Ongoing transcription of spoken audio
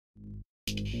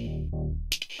Hey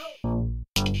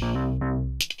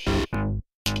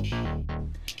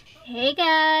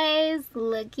guys,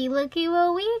 looky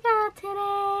what we got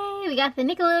today. We got the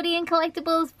Nickelodeon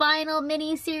Collectibles Vinyl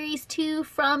Mini Series 2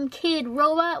 from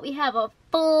Kidrobot. We have a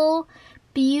full,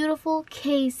 beautiful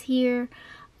case here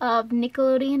of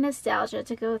Nickelodeon nostalgia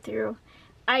to go through.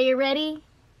 Are you ready?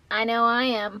 I know I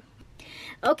am.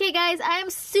 Okay guys, I am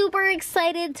super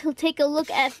excited to take a look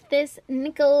at this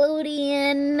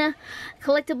Nickelodeon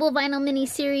Collectible Vinyl Mini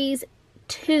Series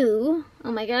 2.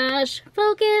 Oh my gosh,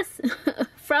 focus!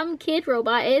 From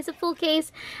Kidrobot. It is a full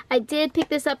case. I did pick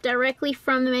this up directly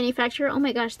from the manufacturer. Oh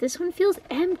my gosh, this one feels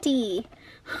empty.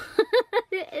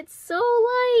 It's so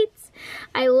light.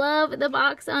 I love the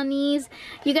box on these.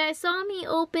 You guys saw me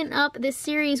open up this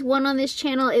series 1 on this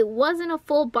channel. It wasn't a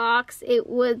full box.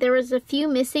 There was a few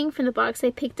missing from the box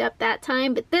I picked up that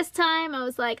time, but this time I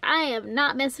was like, I am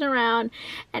not messing around,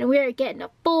 and we're getting a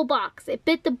full box. I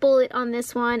bit the bullet on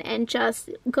this one and just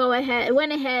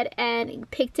went ahead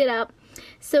and picked it up.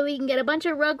 So we can get a bunch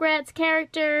of Rugrats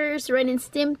characters, Ren and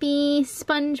Stimpy,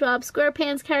 SpongeBob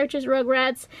SquarePants characters,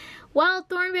 Rugrats, Wild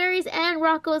Thornberrys, and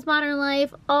Rocko's Modern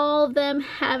Life. All of them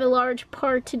have a large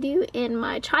part to do in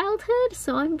my childhood,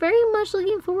 so I'm very much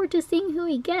looking forward to seeing who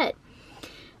we get.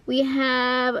 We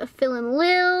have Phil and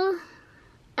Lil,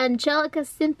 Angelica,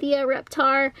 Cynthia,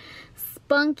 Reptar,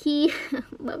 Spunky,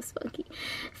 love Spunky,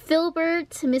 Filbert,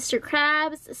 Mr.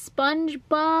 Krabs,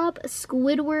 SpongeBob,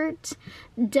 Squidward,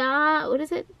 what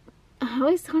is it? I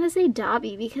always want to say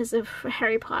Dobby because of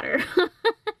Harry Potter.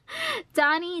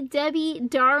 Donnie, Debbie,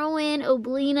 Darwin,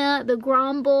 Oblina, the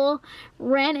Grumble,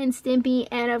 Ren and Stimpy,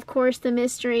 and of course the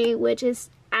mystery, which is,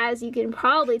 as you can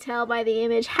probably tell by the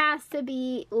image, has to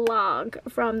be Log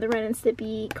from the Ren and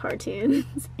Stimpy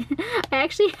cartoons. I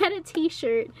actually had a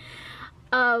t-shirt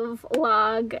of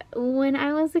Log when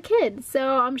I was a kid,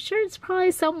 so I'm sure it's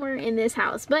probably somewhere in this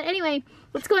house. But anyway,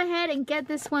 let's go ahead and get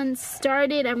this one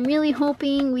started. I'm really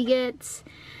hoping we get...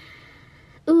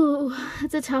 Ooh,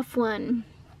 that's a tough one.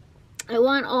 I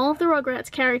want all of the Rugrats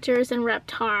characters and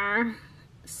Reptar.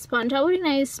 SpongeBob would be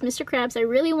nice. Mr. Krabs. I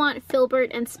really want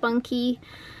Filbert and Spunky.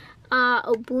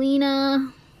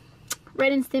 Oblina.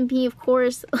 Ren and Stimpy, of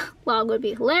course. Log would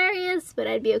be hilarious, but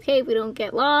I'd be okay if we don't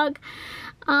get Log.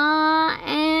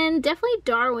 And definitely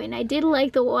Darwin. I did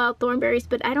like the Wild Thornberrys,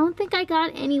 but I don't think I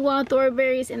got any Wild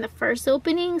Thornberrys in the first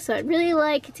opening, so I'd really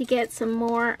like to get some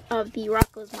more of the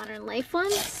Rocko's Modern Life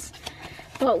ones.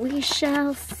 But we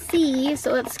shall see.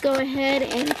 So let's go ahead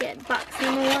and get box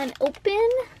number 1 open.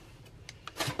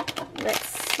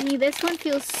 Let's see. This one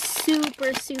feels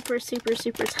super, super, super,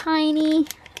 super tiny.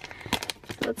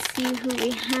 Let's see who we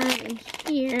have in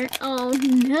here. Oh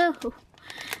no!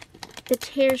 The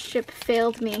tear strip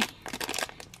failed me.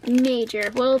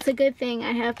 Major. Well, it's a good thing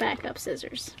I have backup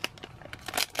scissors.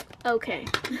 Okay.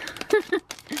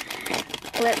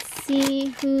 Let's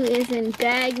see who is in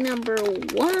bag number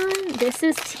 1. This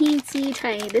is teensy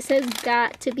tiny. This has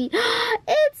got to be...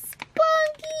 It's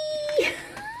Spunky!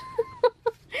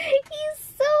 He's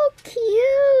so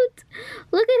cute!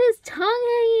 Look at his tongue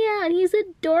hanging out. He's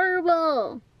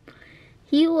adorable.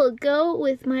 He will go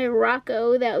with my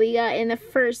Rocko that we got in the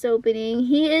first opening.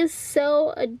 He is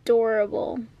so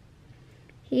adorable.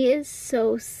 He is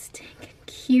so stinking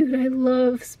cute. I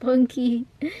love Spunky.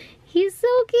 He's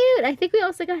so cute. I think we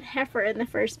also got Heifer in the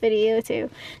first video too.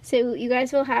 So you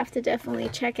guys will have to definitely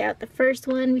check out the first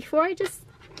one before I just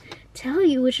tell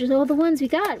you which is all the ones we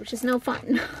got, which is no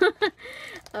fun.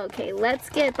 Okay, let's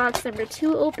get box number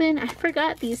 2 open. I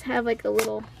forgot these have like a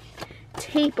little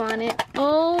tape on it.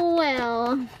 Oh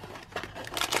well.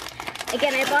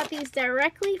 Again, I bought these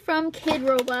directly from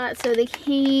Kidrobot, so they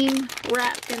came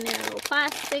wrapped in their little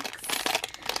plastics.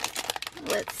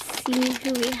 Let's see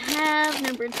who we have.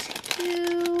 Number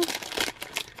 2.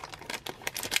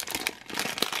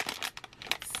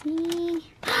 Let's see.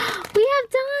 We have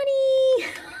Donnie!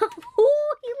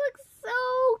 Oh, he looks so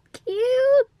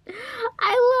cute!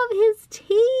 I love his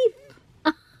teeth!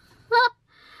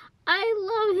 I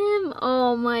love him!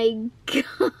 Oh my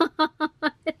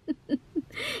god!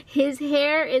 His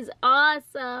hair is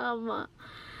awesome!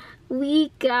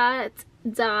 We got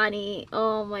Donnie.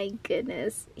 Oh my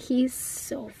goodness. He's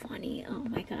so funny. Oh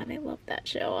my god, I love that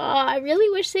show. Oh, I really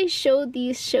wish they showed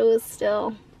these shows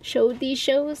still. Showed these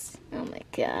shows? Oh my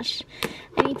gosh.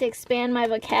 I need to expand my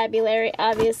vocabulary,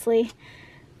 obviously.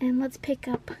 And let's pick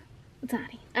up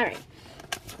Donnie. Alright.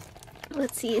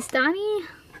 Let's see. Is Donnie?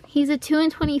 He's a 2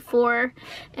 and 24,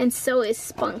 and so is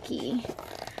Spunky.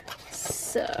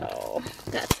 So,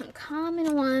 got some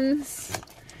common ones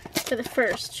for the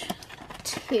first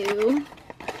 2.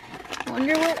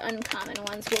 Wonder what uncommon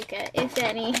ones we'll get, if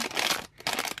any.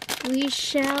 We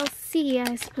shall see,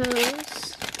 I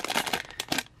suppose.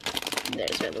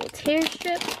 There's our little tear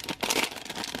strip.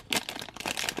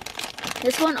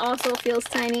 This one also feels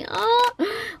tiny. Oh,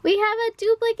 we have a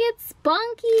duplicate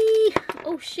Spunky.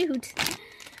 Oh, shoot.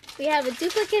 We have a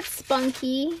duplicate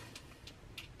Spunky.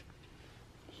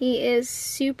 He is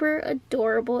super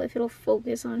adorable, if it'll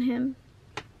focus on him.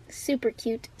 Super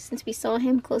cute. Since we saw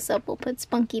him close up, we'll put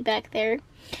Spunky back there.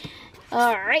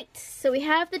 Alright, so we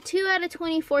have the 2 out of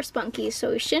 24 Spunkies, so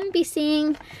we shouldn't be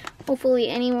seeing, hopefully,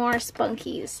 any more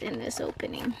Spunkies in this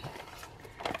opening.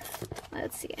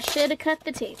 Let's see, I should have cut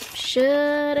the tape.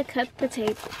 Should have cut the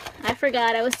tape. I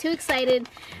forgot, I was too excited.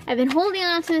 I've been holding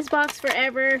on to this box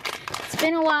forever. It's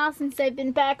been a while since I've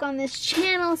been back on this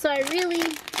channel, so I really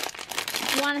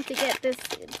wanted to get this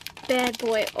bad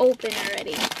boy open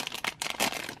already.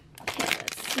 Okay,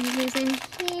 let's see who's in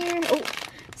here. Oh,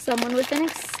 someone with an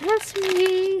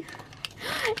accessory.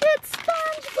 It's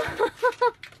SpongeBob!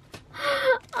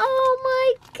 Oh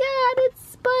my god,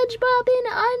 it's SpongeBob in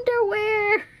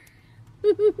underwear!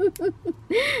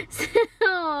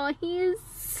 Oh, he is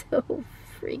so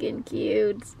friggin'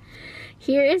 cute.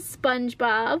 Here is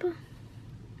SpongeBob.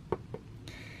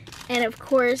 And of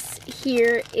course,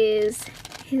 here is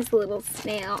his little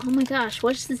snail. Oh my gosh,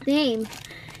 what's his name?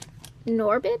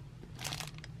 Norbit?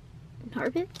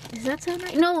 Norbit? Does that sound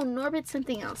right? No, Norbit's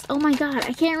something else. Oh my god,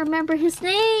 I can't remember his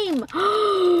name!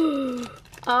 Oh,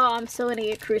 I'm so gonna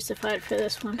get crucified for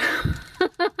this one.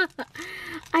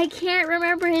 I can't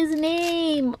remember his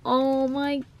name! Oh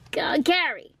my god.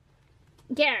 Gary!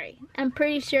 Gary. I'm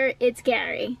pretty sure it's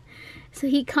Gary. So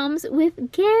he comes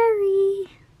with Gary.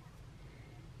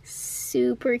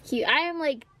 Super cute. I am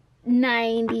like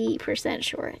 90%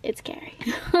 sure it's Gary.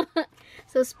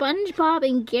 So SpongeBob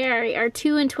and Gary are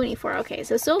 2 and 24. Okay,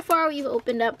 so far we've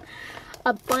opened up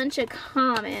a bunch of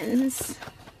commons.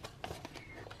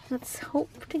 Let's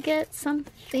hope to get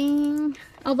something.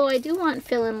 Although I do want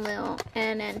Phil and Lil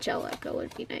and Angelica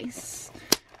would be nice.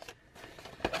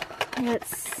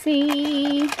 Let's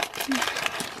see.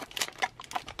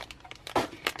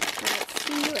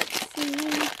 Let's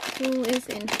see. Who is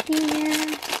in here?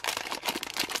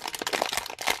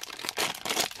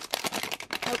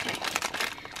 Okay.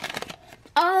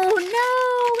 Oh no!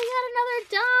 We got another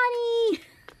Donnie!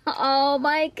 Oh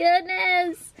my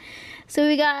goodness! So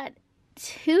we got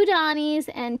 2 Donnies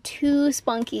and 2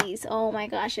 Spunkies. Oh my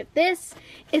gosh, if this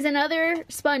is another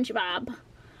SpongeBob,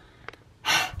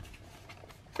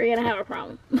 we're gonna have a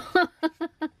problem.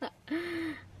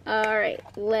 Alright,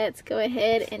 let's go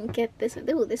ahead and get this one.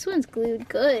 Ooh, this one's glued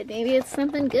good. Maybe it's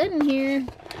something good in here.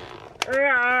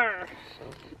 Rawr.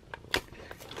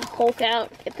 Hulk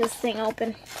out, get this thing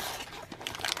open.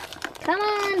 Come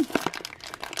on!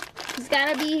 There's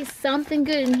gotta be something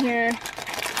good in here.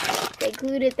 They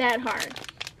glued it that hard.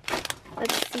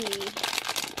 Let's see.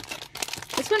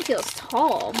 This one feels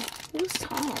tall. Feels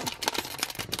tall.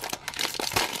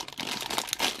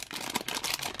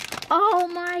 Oh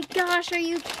my gosh, are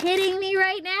you kidding me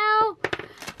right now?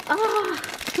 Oh,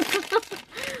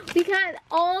 we got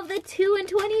all the 2 and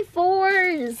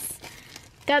 24s.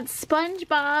 Got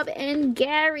SpongeBob and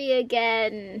Gary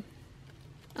again.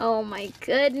 Oh my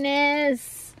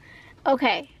goodness.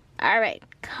 Okay, alright,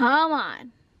 come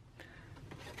on.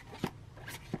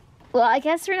 Well, I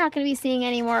guess we're not going to be seeing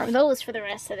any more of those for the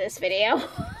rest of this video.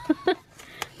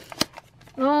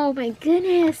 Oh my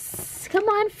goodness. Come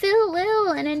on, Phil,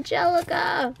 Lil, and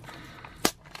Angelica.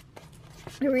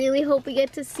 I really hope we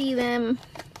get to see them.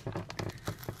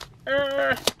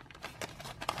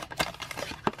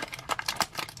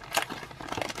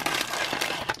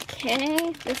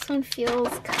 Okay, this one feels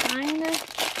kind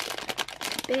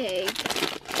of big.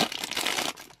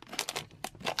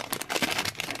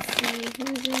 Let's see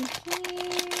who's in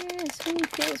here. This one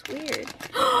feels weird.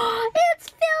 It's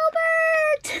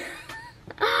Filbert!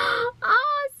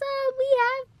 Awesome! We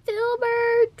have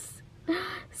Filbert!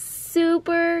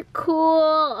 Super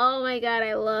cool! Oh my god,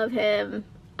 I love him.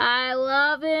 I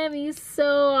love him. He's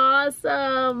so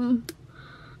awesome.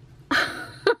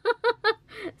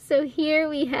 So here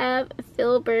we have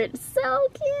Filbert. So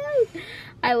cute.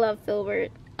 I love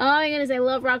Filbert. Oh my goodness, I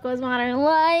love Rocko's Modern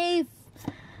Life.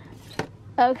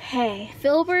 Okay,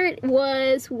 Filbert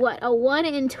was what? A 1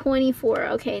 in 24.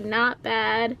 Okay, not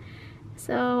bad.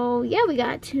 So yeah, we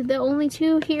got the only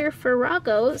 2 here for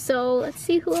Rocko. So let's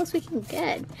see who else we can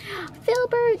get.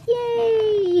 Filbert,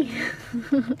 yay!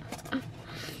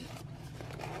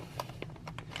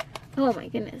 Oh my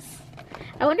goodness.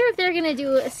 I wonder if they're gonna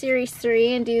do a series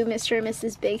 3 and do Mr. and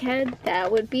Mrs. Big Head.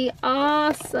 That would be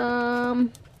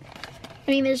awesome.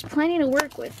 I mean, there's plenty to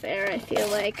work with there, I feel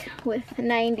like, with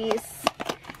 90s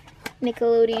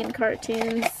Nickelodeon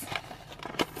cartoons.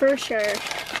 For sure.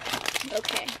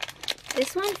 Okay.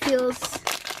 This one feels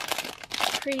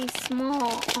pretty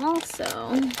small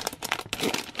also.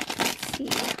 Let's see,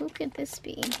 who could this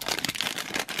be?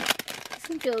 This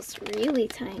one feels really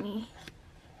tiny.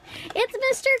 It's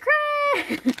Mr.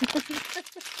 Krabs!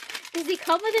 Does he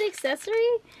come with an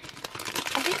accessory?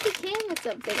 I think he came with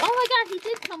something. Oh my god, he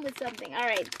did come with something.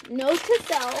 Alright, note to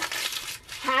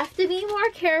self. Have to be more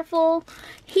careful.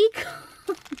 He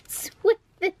comes with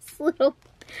this little...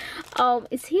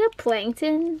 is he a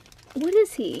plankton? What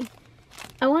is he?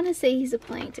 I want to say he's a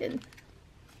plankton.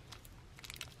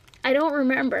 I don't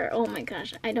remember. Oh my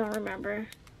gosh, I don't remember.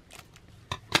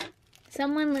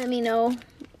 Someone let me know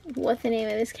what the name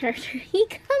of this character. He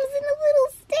comes in a little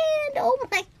stand. Oh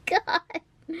my god.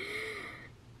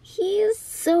 He is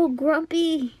so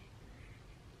grumpy.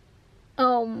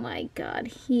 Oh my god,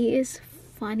 he is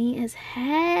funny as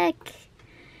heck.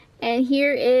 And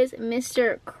here is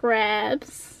Mr.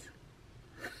 Krabs.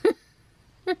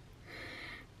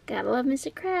 Gotta love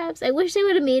Mr. Krabs. I wish they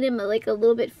would have made him like a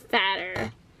little bit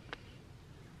fatter.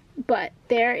 But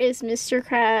there is Mr.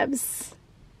 Krabs.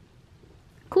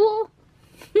 Cool.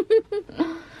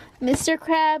 Mr.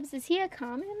 Krabs, is he a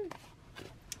common?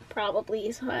 Probably.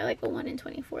 He's probably like a 1 in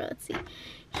 24. Let's see.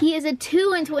 He is a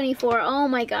 2 in 24. Oh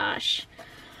my gosh.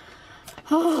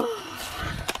 Oh.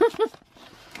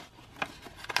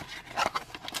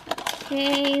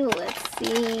 Okay, let's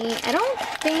see. I don't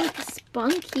think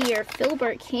Spunky or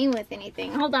Filbert came with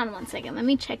anything. Hold on one second. Let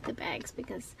me check the bags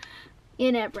because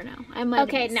you never know. I might.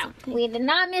 Okay, no. Something. We did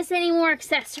not miss any more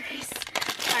accessories.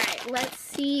 Alright, let's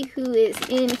see who is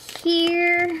in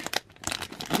here.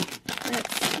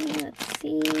 Let's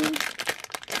see.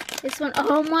 This one,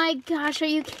 oh my gosh, are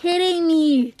you kidding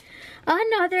me?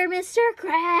 Another Mr.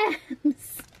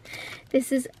 Krabs.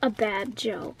 This is a bad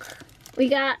joke. We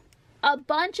got a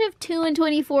bunch of 2 in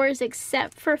 24s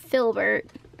except for Filbert.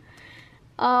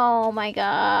 Oh my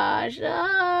gosh.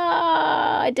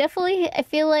 I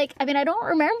feel like, I mean, I don't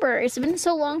remember. It's been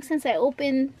so long since I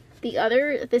opened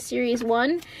the series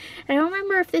 1. I don't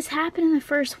remember if this happened in the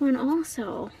first one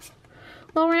also.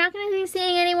 Well, we're not going to be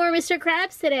seeing any more Mr.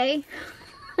 Krabs today.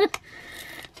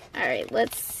 Alright,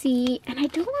 let's see. And I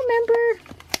don't remember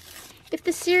if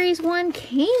the series 1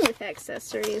 came with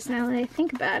accessories now that I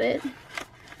think about it.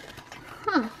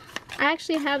 Huh. I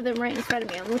actually have them right in front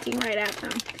of me. I'm looking right at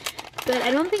them. But I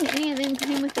don't think any of them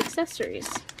came with accessories.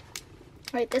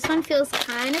 Alright, this one feels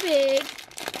kind of big.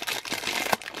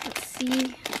 Let's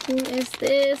see. Who is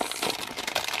this?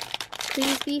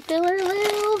 Please be Filler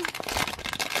Lil.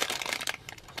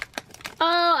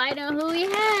 Oh, I know who we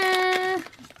have.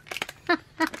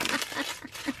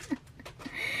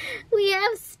 We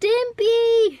have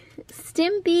Stimpy.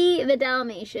 Stimpy the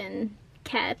Dalmatian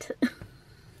cat.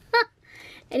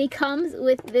 And he comes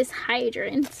with this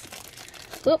hydrant.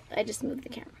 Whoop, I just moved the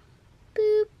camera.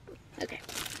 Boop. Okay.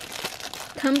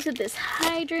 Comes with this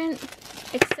hydrant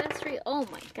accessory. Oh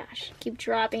my gosh, keep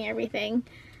dropping everything.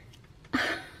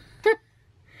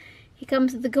 He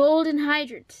comes with the golden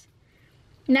hydrant.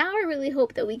 Now I really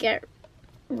hope that we get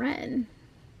Ren.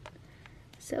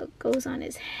 So it goes on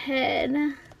his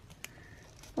head.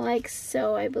 Like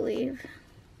so, I believe.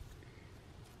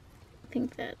 I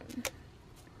think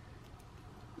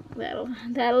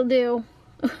that'll do.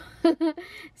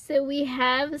 So we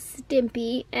have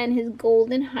Stimpy and his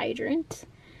golden hydrant.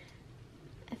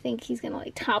 I think he's gonna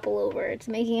like topple over. It's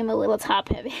making him a little top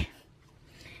heavy.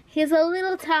 He's a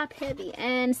little top heavy,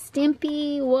 and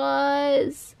Stimpy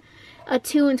was a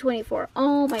 2 in 24.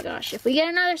 Oh my gosh, if we get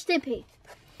another Stimpy,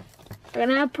 we're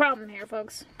gonna have a problem here,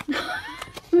 folks.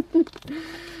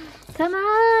 Come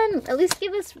on, at least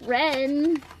give us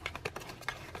Ren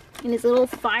in his little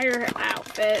fire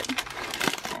outfit.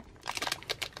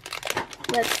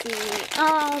 Let's see.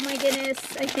 Oh my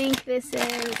goodness, I think this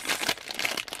is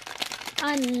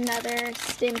another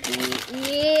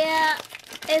Stimpy. Yeah,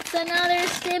 it's another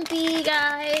Stimpy,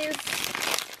 guys.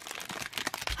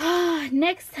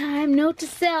 Next time, note to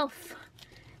self,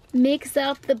 mix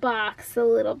up the box a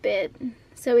little bit.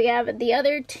 So we have the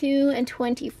other 2 in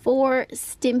 24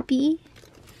 Stimpy.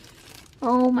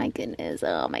 Oh my goodness,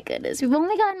 oh my goodness. We've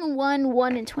only gotten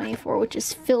 1 in 24, which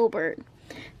is Filbert.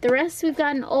 The rest we've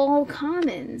gotten all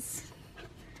commons.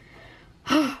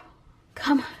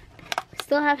 Come on. We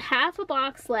still have half a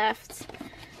box left.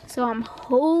 So I'm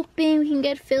hoping we can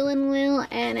get Phil and Lil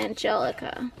and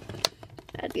Angelica.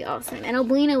 That'd be awesome. And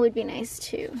Oblina would be nice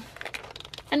too.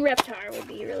 And Reptar would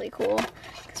be really cool.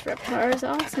 Because Reptar is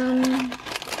awesome.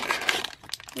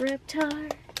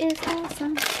 Reptar is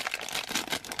awesome.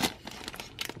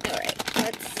 Alright,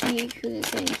 let's see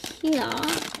who's in here.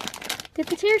 Did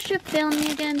the tear strip fail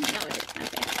me again? No, it didn't.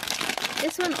 Okay.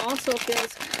 This one also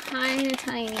feels kind of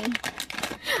tiny.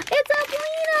 It's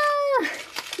Oblina!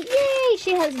 Yay!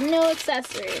 She has no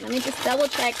accessory. Let me just double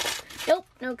check. Nope,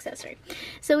 no accessory.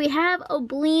 So we have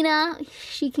Oblina.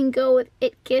 She can go with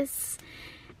Itkiss.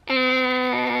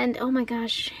 And, oh my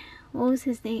gosh, what was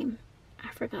his name? I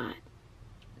forgot.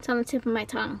 It's on the tip of my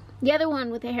tongue. The other one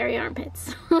with the hairy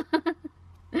armpits.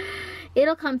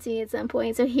 It'll come to me at some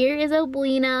point. So here is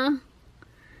Oblina.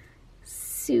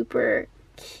 Super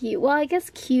cute. Well, I guess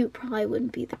cute probably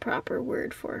wouldn't be the proper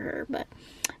word for her, but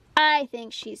I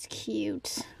think she's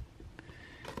cute.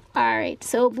 Alright,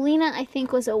 so Oblina I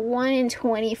think was a 1 in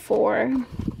 24. Oh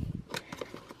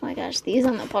my gosh, these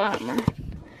on the bottom are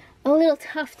a little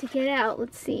tough to get out.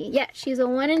 Let's see. Yeah, she's a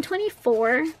 1 in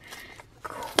 24.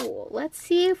 Cool. Let's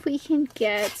see if we can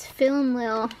get Phil and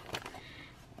Lil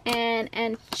and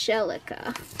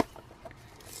Angelica.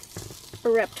 A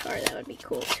Reptar, that would be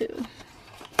cool too.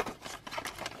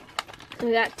 So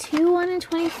we got 2 1 in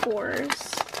 24s.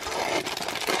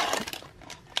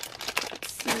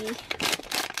 Let's see.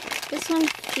 This one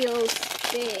feels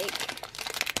big.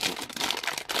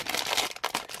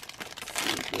 Let's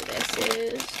see who this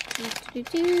is.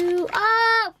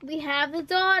 Oh, we have the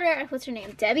daughter. What's her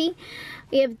name? Debbie.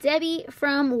 We have Debbie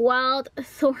from Wild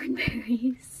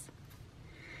Thornberries.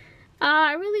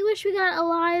 I really wish we got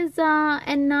Eliza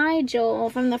and Nigel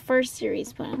from the first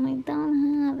series, but we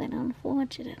don't have it,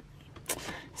 unfortunately.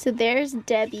 So there's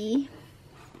Debbie.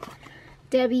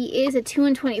 Debbie is a 2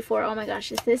 in 24. Oh my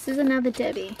gosh, if this is another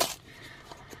Debbie,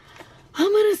 I'm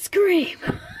gonna scream.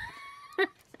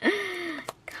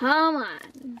 Come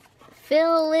on.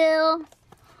 Phil, Lil,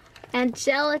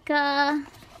 Angelica,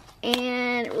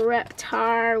 and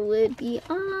Reptar would be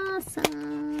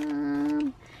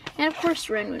awesome. And of course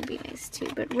Ren would be nice too,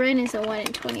 but Ren is a 1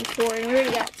 in 24 and we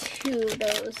already got 2 of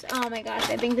those. Oh my gosh,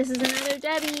 I think this is another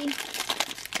Debbie.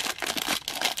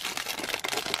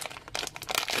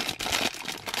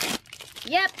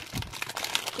 Yep,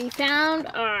 we found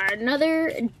our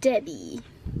another Debbie.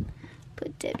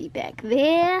 Put Debbie back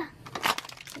there.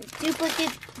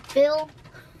 Duplicate Phil.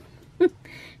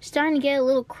 Starting to get a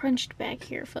little crunched back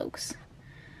here, folks.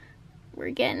 We're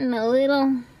getting a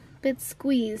little bit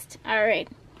squeezed. Alright,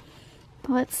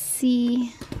 let's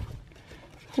see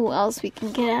who else we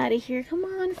can get out of here. Come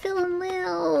on, Phil and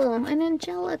Lil and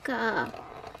Angelica.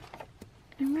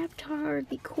 And Reptar would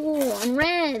be cool. And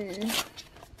Ren.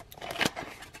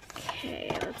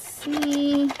 Okay, let's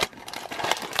see.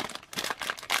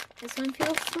 This one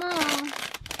feels small.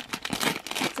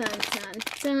 Dun, dun,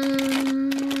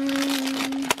 dun.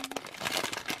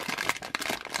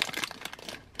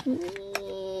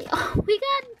 Oh, we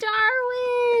got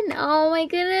Darwin. Oh my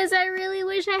goodness, I really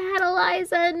wish I had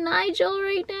Eliza and Nigel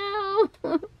right now.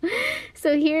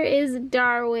 So here is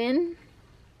Darwin.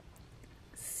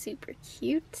 Super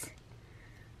cute.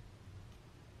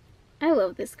 I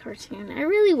love this cartoon. I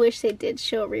really wish they did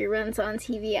show reruns on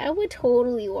TV. I would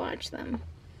totally watch them.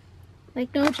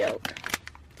 Like, no joke.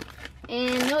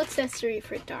 And no accessory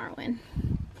for Darwin.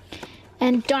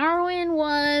 And Darwin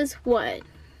was what?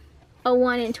 A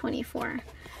 1 in 24.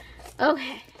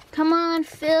 Okay. Come on,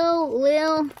 Phil,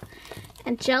 Lil,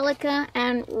 Angelica,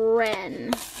 and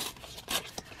Ren.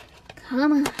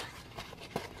 Come on.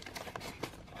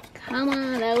 Come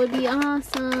on, that would be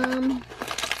awesome.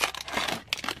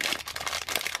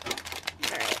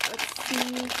 Alright, let's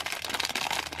see.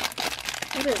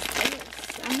 What is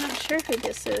this? I'm not sure who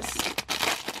this is.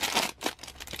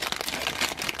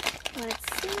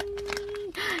 Let's see.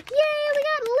 Yay, we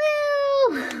got Lil!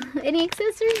 Any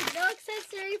accessory? No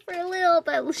accessory for Lil,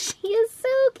 but she is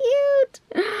so cute.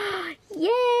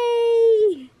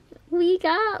 Yay! We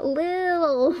got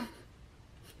Lil.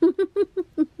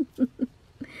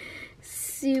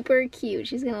 Super cute.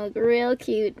 She's gonna look real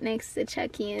cute next to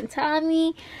Chucky and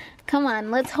Tommy. Come on,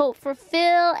 let's hope for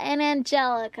Phil and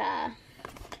Angelica.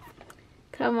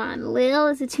 Come on, Lil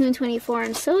is a 2 in 24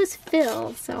 and so is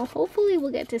Phil. So hopefully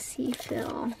we'll get to see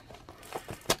Phil.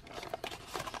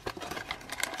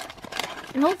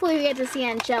 And hopefully we get to see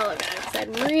Angelica, because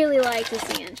I'd really like to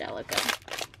see Angelica.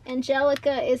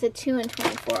 Angelica is a 2 in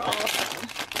 24 also.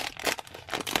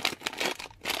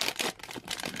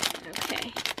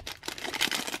 Okay.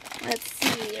 Let's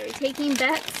see, are we taking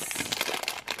bets?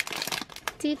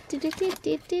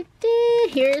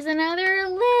 Here's another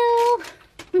Lil.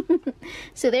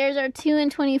 So there's our 2 in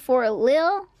 24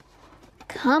 Lil.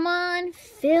 Come on,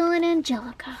 Phil and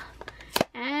Angelica.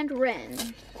 And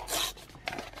Ren.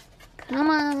 Come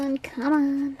on, come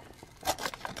on.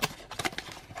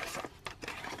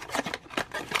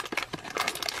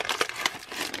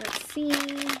 Let's see.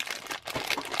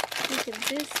 Who could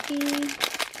this be?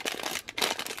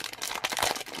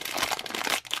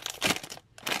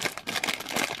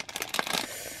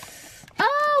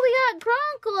 Oh, we got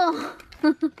Gronkle!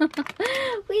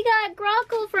 We got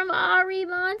Gronkle from Ari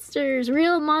Monsters,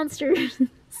 Real Monsters.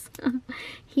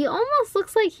 He almost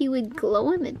looks like he would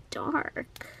glow in the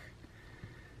dark.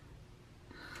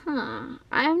 Huh.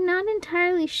 I'm not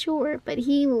entirely sure, but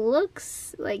he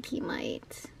looks like he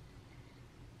might.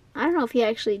 I don't know if he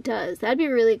actually does. That'd be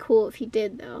really cool if he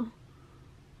did, though.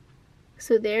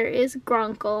 So there is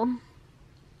Gronkle.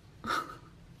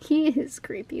 He is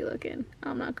creepy looking.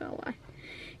 I'm not gonna lie.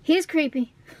 He's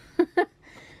creepy.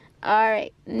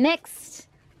 Alright, next.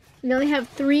 We only have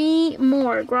 3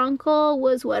 more. Gronkle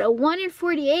was what? A 1 in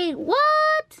 48?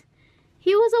 What?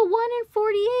 He was a 1 in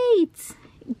 48.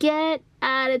 Get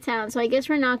out of town. So I guess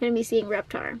we're not going to be seeing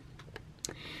Reptar.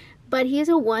 But he is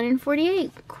a 1 in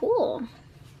 48. Cool.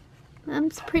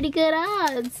 That's pretty good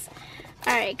odds.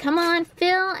 Alright, come on,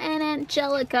 Phil and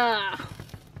Angelica.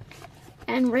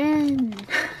 And Ren.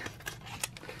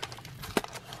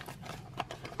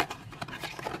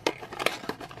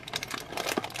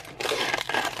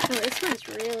 Oh, this one's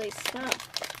really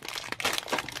stuffed.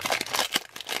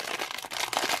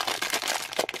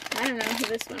 I don't know who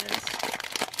this one is.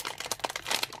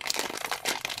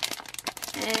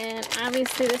 And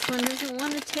obviously this one doesn't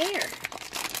want to tear.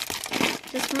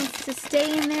 Just wants to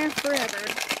stay in there forever.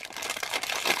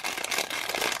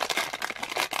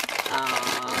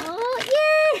 Oh,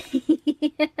 yay! We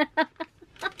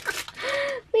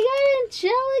got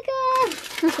Angelica!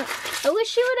 I wish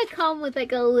she would have come with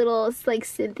like a little like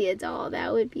Cynthia doll.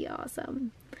 That would be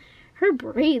awesome. Her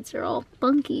braids are all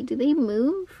funky. Do they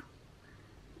move?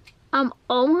 I'm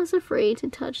almost afraid to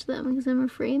touch them because I'm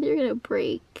afraid they're gonna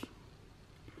break.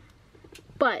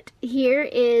 But here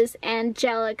is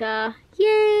Angelica.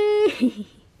 Yay!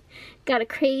 Got a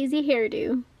crazy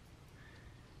hairdo.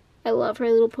 I love her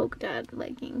little polka dot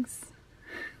leggings.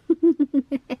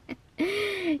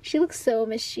 She looks so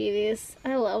mischievous.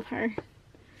 I love her.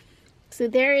 So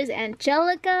there is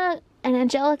Angelica. And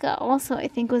Angelica also, I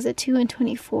think, was a 2 in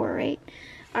 24, right?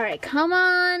 Alright, come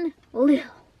on, Lil.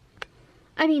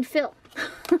 I mean, Phil.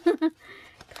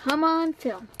 Come on,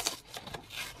 Phil.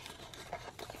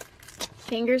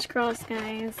 Fingers crossed,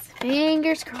 guys.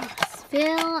 Fingers crossed.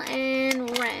 Phil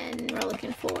and Ren we're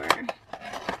looking for.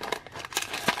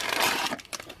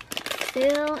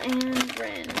 Phil and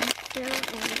Ren. Phil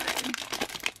and Ren.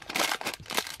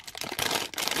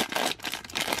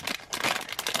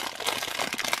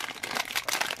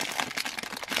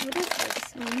 What is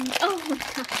this one? Oh my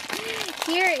god.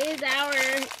 Here is our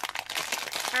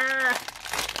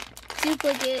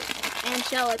duplicate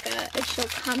Angelica. If she'll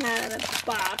come out of the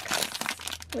box,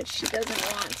 which she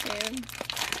doesn't want to.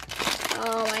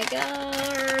 Oh my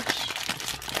gosh.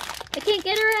 I can't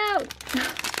get her out.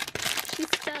 She's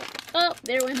stuck. Oh,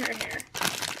 there went her hair.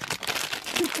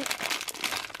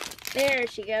 There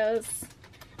she goes.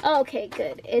 Okay,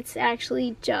 good. It's actually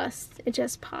it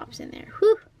just pops in there.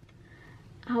 Whew.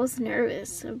 I was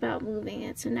nervous about moving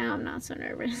it, so now I'm not so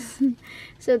nervous.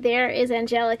 So there is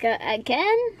Angelica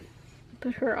again.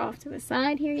 Put her off to the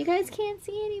side here. You guys can't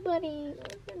see anybody.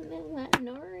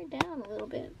 Lower her down a little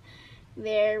bit.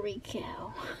 There we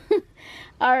go.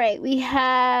 Alright, we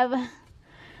have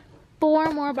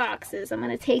 4 more boxes. I'm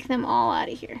going to take them all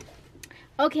out of here.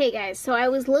 Okay, guys, so I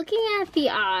was looking at the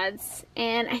odds,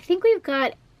 and I think we've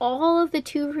got all of the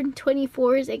 2 in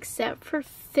 24s except for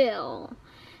Phil.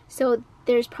 So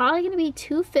there's probably going to be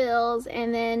 2 Phils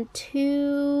and then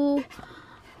 2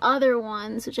 other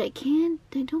ones, which I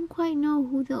don't quite know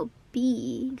who they'll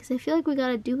be, because I feel like we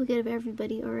got a duplicate of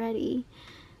everybody already.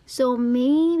 So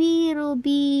maybe it'll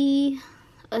be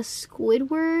a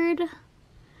Squidward.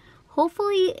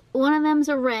 Hopefully one of them's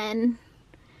a Ren,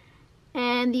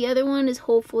 and the other one is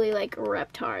hopefully like a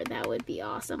Reptar. That would be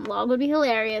awesome. Log would be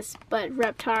hilarious, but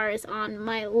Reptar is on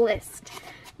my list.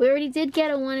 We already did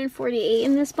get a 1 in 48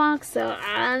 in this box, so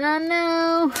I don't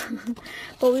know.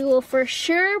 But we will for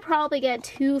sure probably get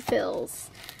 2 Phils.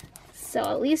 So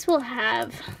at least we'll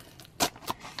have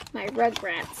my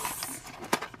Rugrats.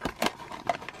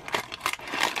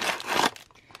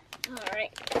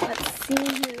 Alright, let's see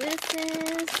who this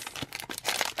is.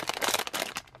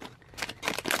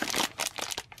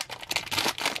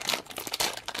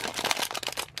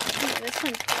 Oh, this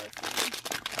one's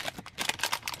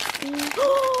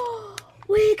oh,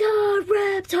 we got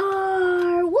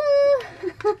Reptar! What?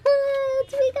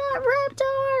 We got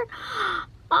Reptar!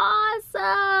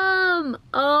 Awesome!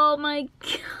 Oh my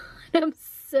god, I'm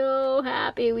so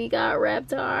happy we got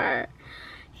Reptar.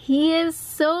 He is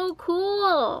so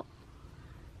cool.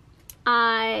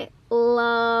 I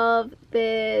love love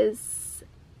this.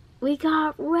 We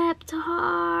got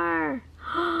Reptar.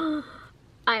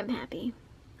 I'm happy.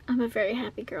 I'm a very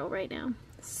happy girl right now.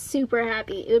 Super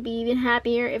happy. It would be even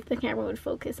happier if the camera would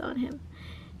focus on him.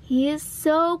 He is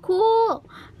so cool.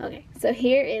 Okay, so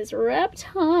here is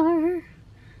Reptar.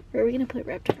 Where are we gonna put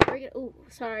Reptar? Oh,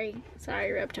 sorry,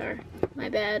 Reptar. My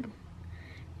bad. I'm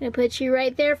gonna put you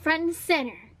right there, front and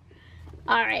center.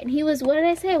 All right, he was, what did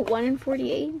I say? 1 in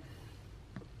 48.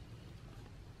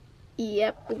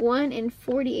 Yep, 1 in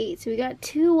 48. So we got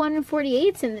 2 1 in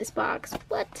 48s in this box.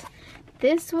 What?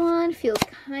 This one feels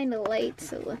kind of light,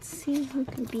 so let's see who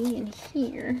can be in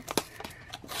here.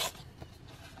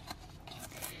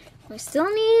 We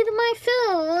still need my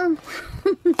fill.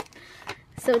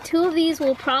 So 2 of these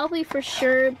will probably for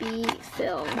sure be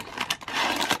Phil.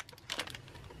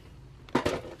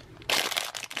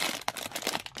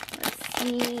 Let's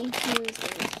see who's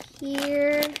in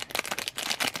here.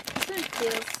 This one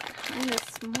feels kind of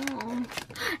small.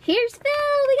 Here's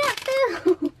Phil! We got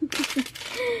Phil!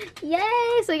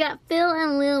 Yay! So we got Phil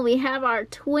and Lil. We have our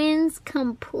twins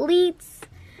completes.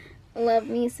 Love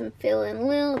me some Phil and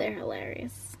Lil. They're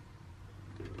hilarious.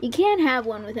 You can't have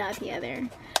one without the other.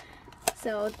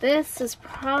 So this is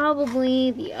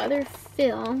probably the other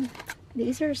Phil.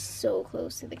 These are so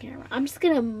close to the camera. I'm just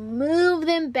gonna move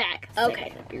them back.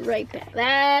 Okay, I'll be right back.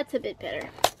 That's a bit better.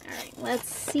 All right, let's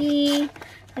see.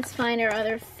 Let's find our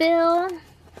other Phil.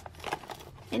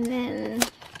 And then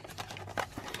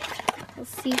we'll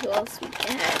see who else we get.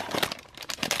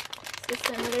 Is this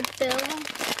another Phil?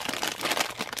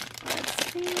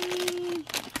 Let's see.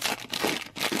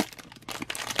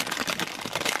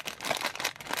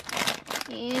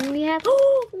 And we have,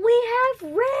 oh, we have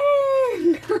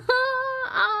Ren!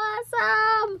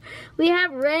 Awesome! We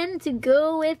have Ren to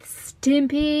go with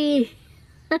Stimpy.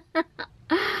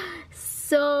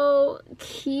 So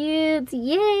cute.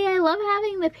 Yay, I love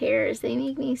having the pairs. They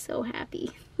make me so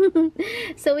happy.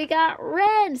 So we got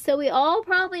Ren. So we all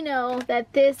probably know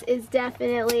that this is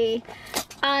definitely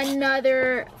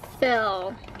another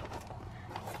Phil.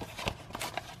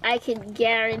 I can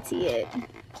guarantee it.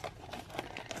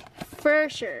 For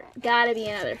sure, gotta be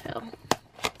another Phil.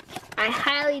 I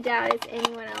highly doubt it's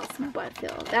anyone else but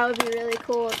Phil. That would be really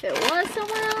cool if it was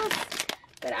someone else,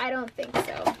 but I don't think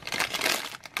so.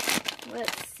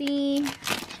 Let's see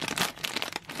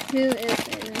who is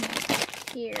in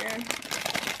here.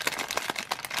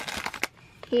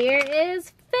 Here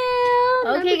is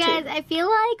Phil. Okay guys, I feel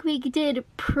like we did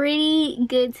pretty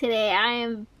good today. I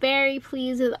am very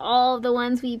pleased with all of the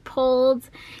ones we pulled.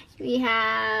 We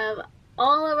have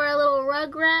all of our little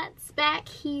Rugrats back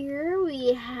here.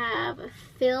 We have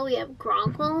Phil, we have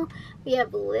Gronkle, we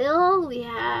have Lil, we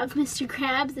have Mr.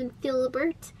 Krabs and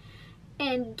Filbert,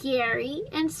 and Gary,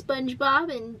 and SpongeBob,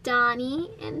 and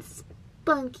Donnie, and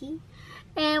Spunky.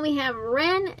 And we have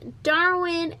Ren,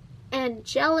 Darwin,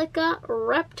 Angelica,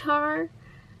 Reptar.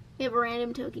 We have a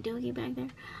random Tokidoki back there.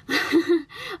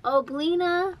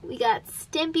 Oblina. We got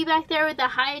Stimpy back there with the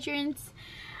hydrants.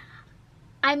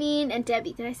 And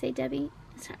Debbie. Did I say Debbie?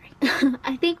 Sorry.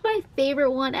 I think my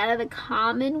favorite one out of the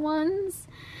common ones,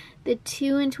 the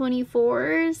 2 in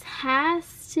 24s,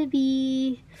 has to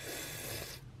be,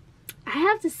 I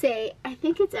have to say, I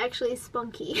think it's actually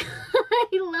Spunky. I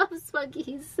love Spunky.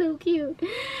 He's so cute.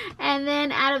 And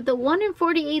then out of the 1 in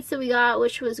 48s that we got,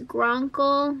 which was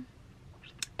Gronkle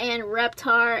and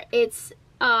Reptar, it's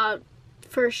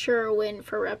for sure a win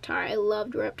for Reptar. I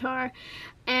loved Reptar.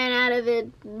 And out of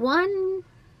it, the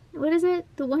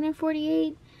 1 in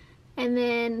 48, and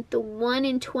then the 1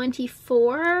 in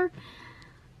 24.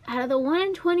 Out of the 1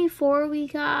 in 24 we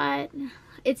got,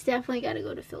 it's definitely got to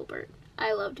go to Filbert.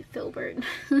 I loved Filbert.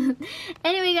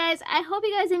 Anyway guys, I hope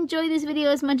you guys enjoyed this video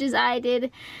as much as I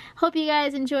did. Hope you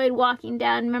guys enjoyed walking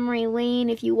down memory lane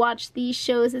if you watched these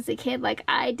shows as a kid like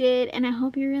I did, and I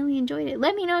hope you really enjoyed it.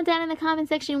 Let me know down in the comment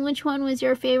section which one was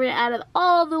your favorite out of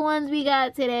all the ones we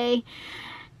got today.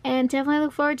 And definitely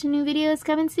look forward to new videos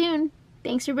coming soon.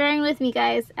 Thanks for bearing with me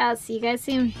guys. I'll see you guys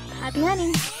soon. Happy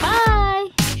hunting. Bye!